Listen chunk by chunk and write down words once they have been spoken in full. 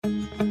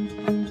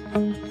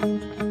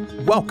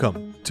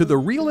Welcome to the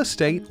Real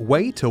Estate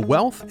Way to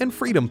Wealth and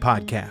Freedom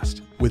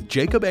podcast with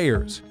Jacob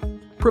Ayers,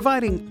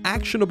 providing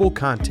actionable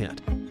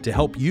content to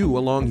help you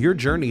along your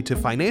journey to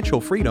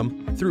financial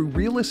freedom through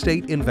real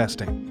estate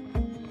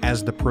investing.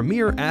 As the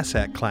premier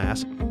asset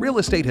class, real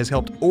estate has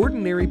helped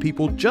ordinary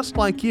people just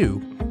like you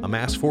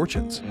amass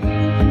fortunes.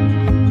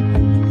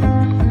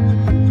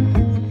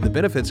 The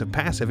benefits of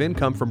passive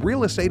income from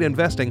real estate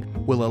investing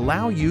will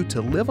allow you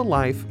to live a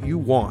life you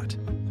want.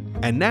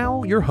 And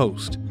now, your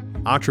host,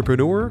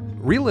 entrepreneur,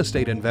 real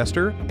estate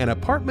investor, and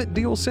apartment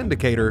deal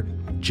syndicator,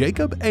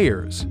 Jacob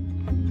Ayers.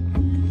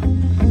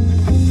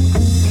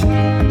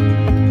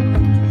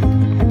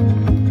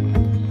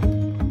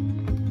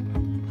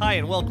 Hi,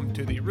 and welcome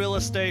to the Real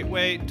Estate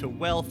Way to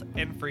Wealth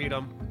and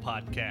Freedom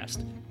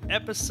podcast,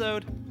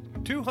 episode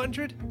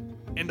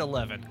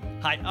 211.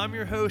 Hi, I'm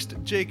your host,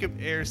 Jacob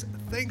Ayers.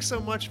 Thanks so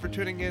much for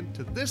tuning in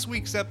to this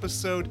week's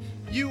episode.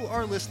 You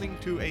are listening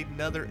to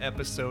another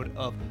episode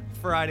of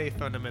Friday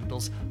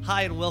Fundamentals.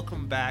 Hi, and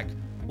welcome back.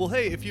 Well,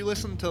 hey, if you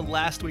listened to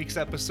last week's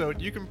episode,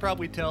 you can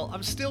probably tell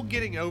I'm still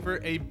getting over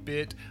a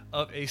bit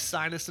of a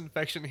sinus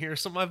infection here,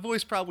 so my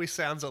voice probably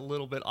sounds a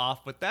little bit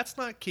off, but that's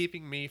not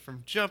keeping me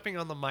from jumping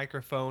on the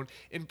microphone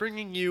and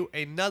bringing you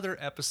another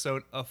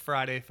episode of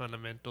Friday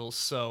Fundamentals.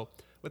 So,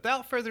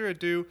 without further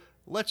ado,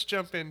 let's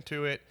jump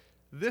into it.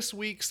 This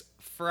week's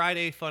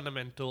Friday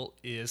Fundamental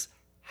is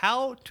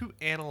how to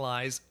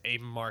analyze a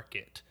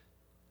market.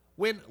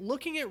 When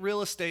looking at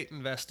real estate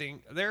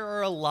investing, there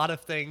are a lot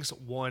of things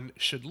one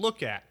should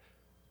look at.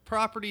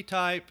 Property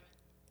type,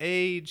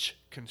 age,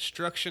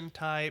 construction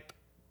type,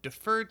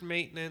 deferred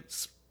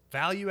maintenance,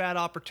 value add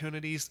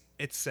opportunities,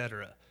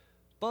 etc.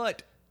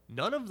 But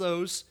none of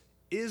those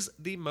is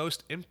the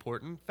most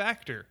important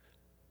factor.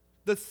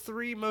 The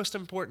three most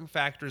important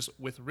factors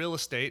with real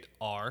estate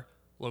are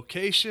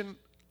location,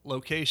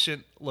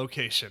 location,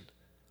 location.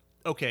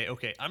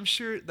 Okay, I'm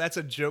sure that's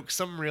a joke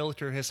some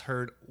realtor has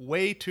heard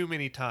way too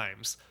many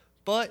times,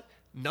 but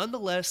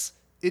nonetheless,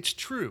 it's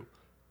true.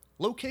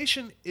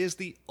 Location is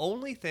the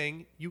only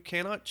thing you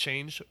cannot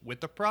change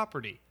with the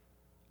property.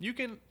 You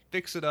can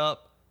fix it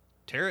up,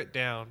 tear it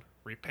down,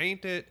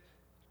 repaint it,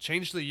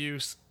 change the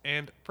use,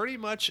 and pretty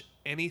much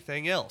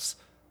anything else,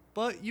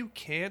 but you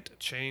can't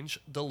change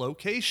the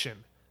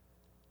location.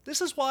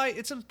 This is why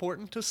it's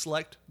important to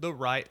select the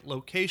right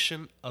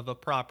location of a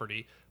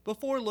property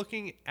before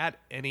looking at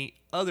any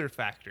other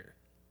factor.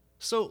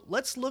 So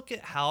let's look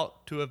at how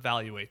to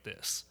evaluate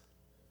this.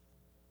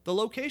 The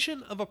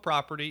location of a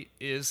property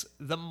is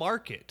the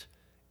market,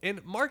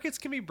 and markets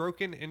can be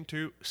broken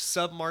into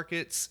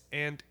submarkets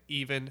and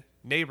even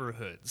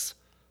neighborhoods.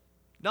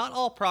 Not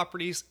all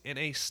properties in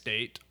a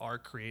state are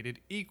created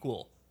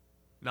equal.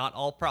 Not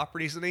all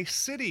properties in a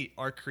city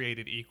are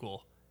created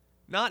equal.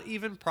 Not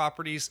even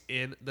properties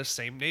in the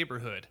same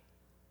neighborhood.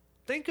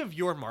 Think of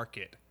your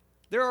market.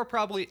 There are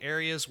probably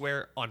areas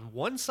where on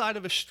one side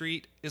of a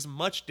street is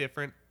much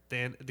different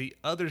than the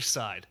other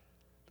side.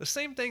 The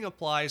same thing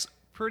applies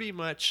pretty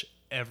much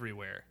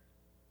everywhere.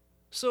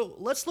 So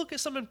let's look at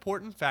some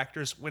important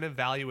factors when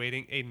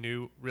evaluating a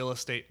new real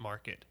estate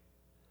market.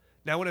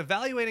 Now, when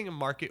evaluating a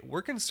market,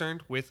 we're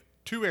concerned with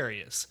two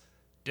areas: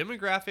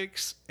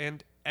 demographics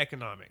and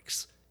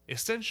economics.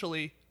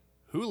 Essentially,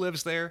 who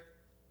lives there,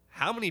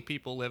 how many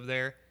people live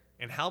there,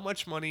 and how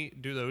much money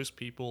do those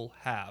people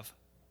have.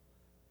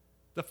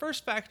 The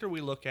first factor we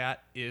look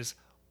at is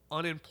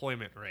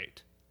unemployment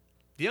rate.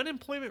 The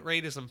unemployment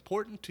rate is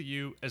important to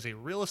you as a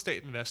real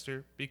estate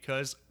investor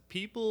because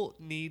people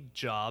need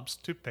jobs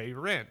to pay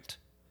rent.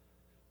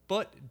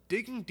 But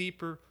digging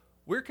deeper,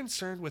 we're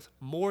concerned with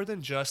more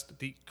than just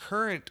the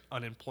current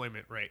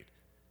unemployment rate.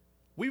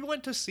 We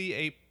want to see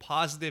a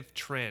positive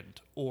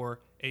trend or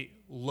a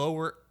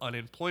lower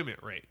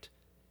unemployment rate.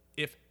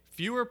 If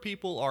fewer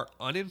people are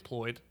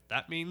unemployed,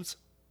 that means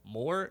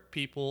more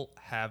people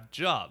have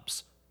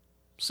jobs.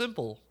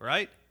 Simple,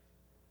 right?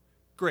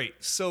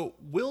 Great, so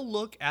we'll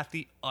look at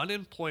the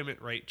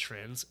unemployment rate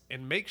trends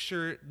and make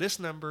sure this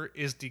number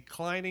is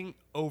declining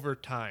over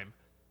time,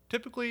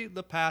 typically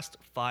the past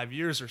 5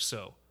 years or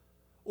so,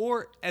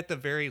 or at the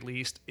very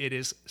least, it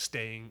is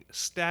staying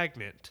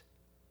stagnant.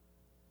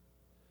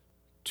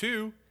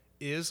 2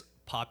 is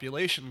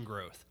population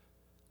growth.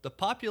 The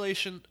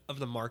population of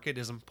the market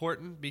is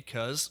important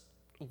because,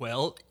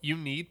 well, you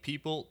need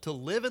people to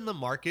live in the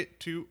market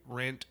to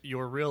rent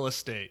your real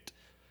estate.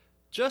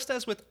 Just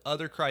as with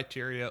other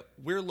criteria,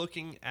 we're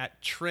looking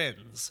at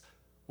trends.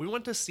 We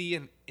want to see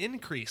an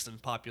increase in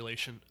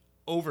population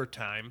over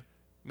time,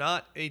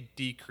 not a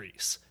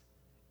decrease.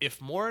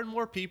 If more and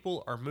more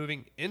people are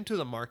moving into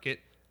the market,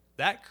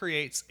 that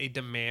creates a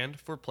demand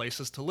for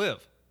places to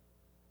live.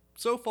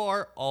 So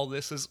far, all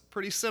this is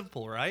pretty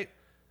simple, right?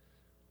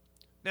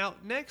 Now,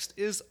 next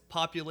is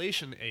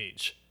population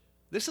age.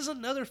 This is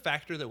another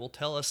factor that will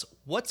tell us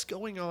what's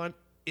going on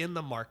in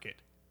the market.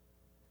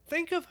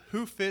 Think of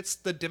who fits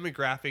the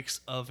demographics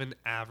of an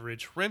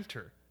average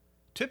renter.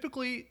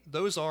 Typically,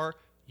 those are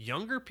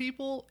younger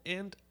people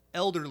and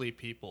elderly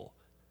people.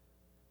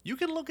 You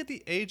can look at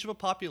the age of a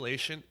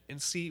population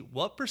and see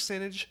what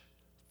percentage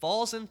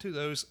falls into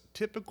those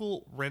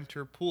typical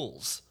renter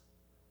pools.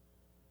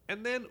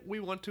 And then we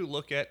want to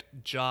look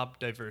at job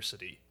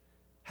diversity.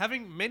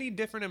 Having many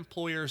different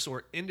employers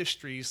or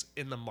industries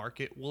in the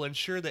market will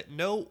ensure that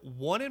no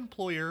one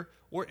employer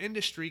or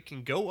industry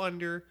can go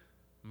under,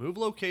 move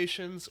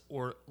locations,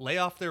 or lay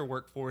off their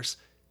workforce,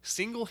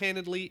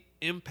 single-handedly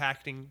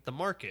impacting the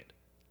market.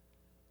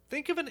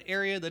 Think of an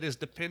area that is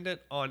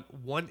dependent on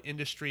one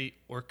industry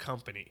or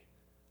company.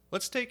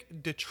 Let's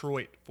take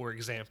Detroit, for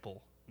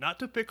example. Not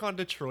to pick on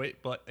Detroit,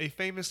 but a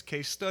famous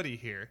case study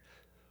here.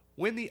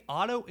 When the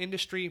auto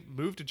industry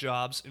moved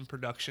jobs in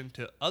production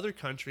to other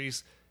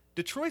countries,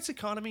 Detroit's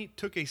economy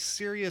took a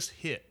serious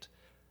hit.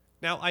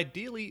 Now,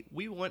 ideally,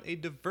 we want a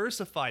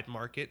diversified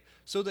market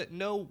so that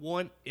no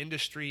one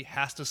industry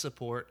has to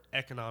support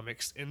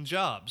economics and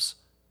jobs.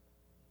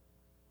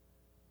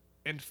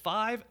 And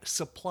 5,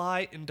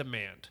 supply and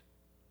demand.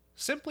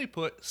 Simply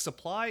put,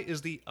 supply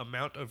is the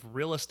amount of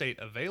real estate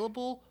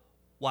available,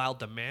 while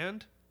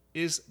demand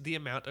is the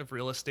amount of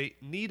real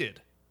estate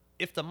needed.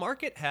 If the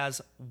market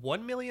has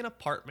 1 million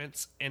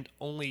apartments and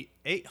only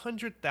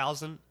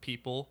 800,000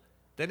 people,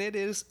 then it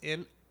is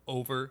in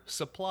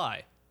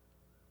oversupply.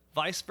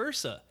 Vice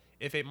versa,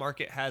 if a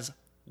market has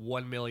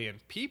 1 million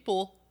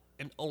people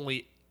and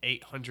only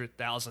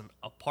 800,000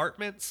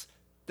 apartments,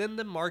 then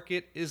the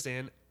market is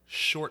in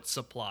short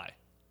supply.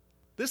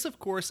 This, of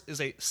course,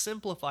 is a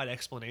simplified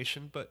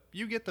explanation, but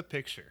you get the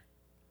picture.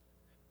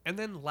 And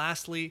then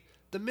lastly,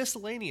 the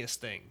miscellaneous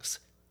things.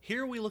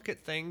 Here we look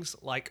at things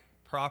like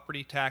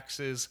property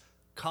taxes,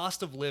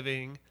 cost of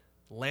living,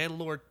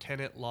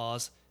 landlord-tenant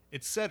laws,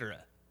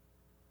 etc.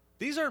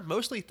 These are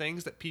mostly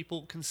things that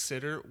people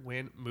consider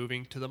when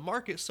moving to the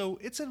market, so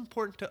it's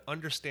important to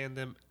understand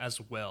them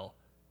as well.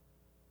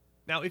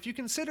 Now, if you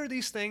consider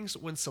these things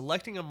when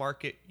selecting a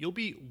market, you'll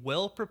be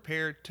well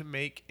prepared to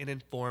make an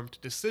informed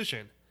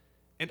decision.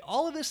 And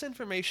all of this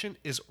information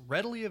is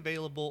readily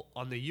available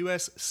on the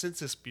U.S.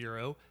 Census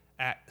Bureau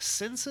at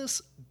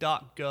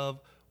census.gov,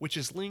 which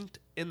is linked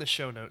in the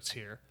show notes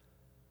here.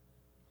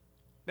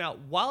 Now,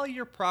 while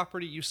your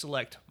property you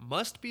select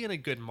must be in a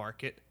good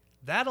market,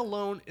 that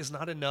alone is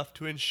not enough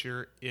to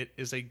ensure it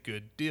is a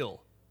good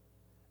deal.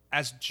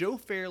 As Joe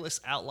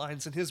Fairless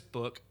outlines in his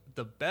book,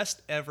 The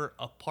Best Ever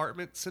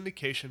Apartment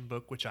Syndication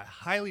Book, which I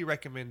highly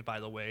recommend, by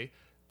the way,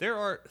 there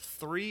are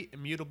 3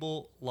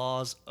 immutable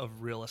laws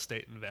of real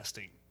estate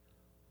investing.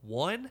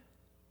 1,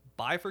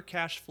 buy for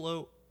cash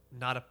flow,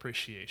 not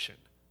appreciation.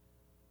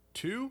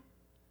 2,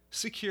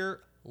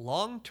 secure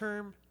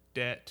long-term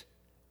debt.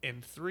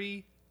 And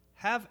 3,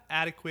 have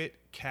adequate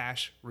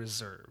cash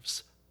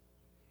reserves.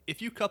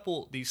 If you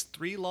couple these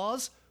 3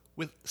 laws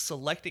with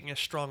selecting a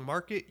strong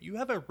market, you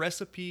have a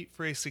recipe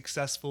for a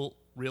successful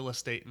real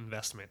estate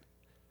investment.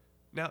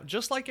 Now,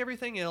 just like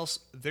everything else,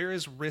 there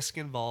is risk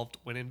involved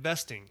when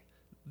investing.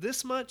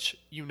 This much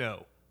you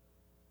know.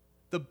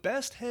 The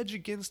best hedge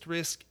against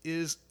risk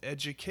is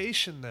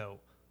education, though.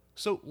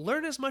 So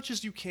learn as much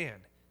as you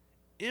can.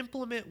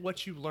 Implement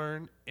what you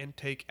learn and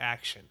take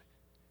action.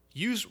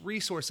 Use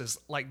resources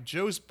like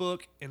Joe's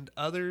book and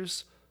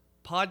others,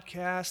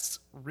 podcasts,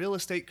 real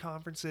estate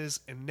conferences,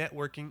 and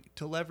networking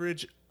to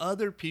leverage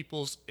other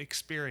people's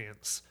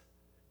experience.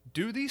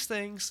 Do these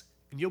things,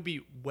 and you'll be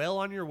well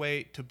on your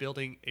way to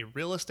building a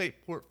real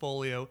estate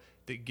portfolio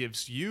that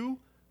gives you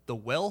the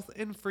wealth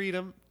and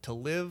freedom to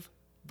live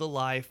the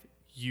life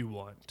you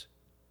want.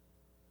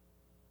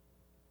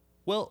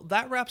 Well,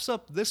 that wraps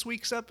up this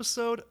week's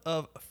episode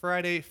of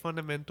Friday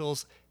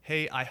Fundamentals.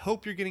 Hey, I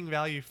hope you're getting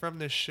value from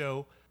this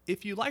show.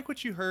 If you like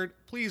what you heard,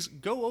 please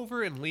go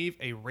over and leave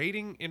a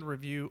rating and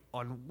review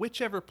on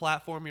whichever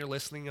platform you're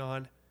listening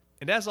on.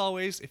 And as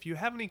always, if you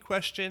have any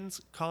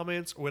questions,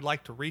 comments, or would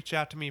like to reach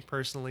out to me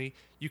personally,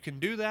 you can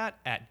do that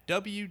at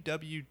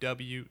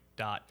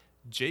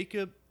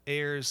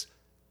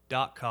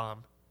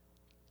www.jacobayers.com.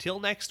 Till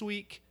next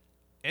week,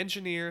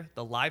 engineer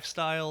the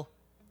lifestyle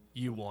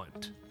you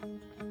want.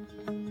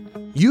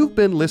 You've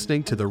been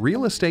listening to the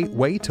Real Estate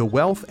Way to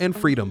Wealth and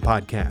Freedom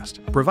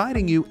podcast,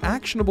 providing you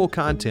actionable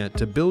content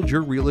to build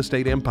your real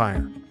estate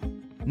empire.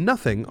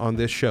 Nothing on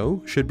this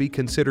show should be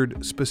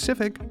considered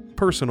specific,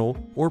 personal,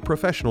 or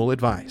professional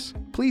advice.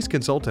 Please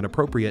consult an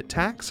appropriate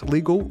tax,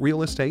 legal,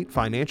 real estate,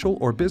 financial,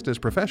 or business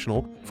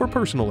professional for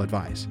personal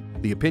advice.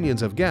 The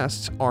opinions of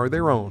guests are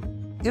their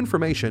own.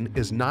 Information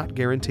is not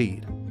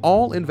guaranteed.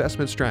 All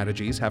investment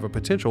strategies have a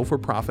potential for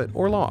profit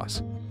or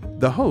loss.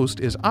 The host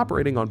is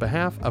operating on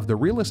behalf of the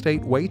Real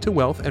Estate Way to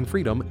Wealth and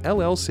Freedom,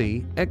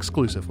 LLC,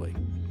 exclusively.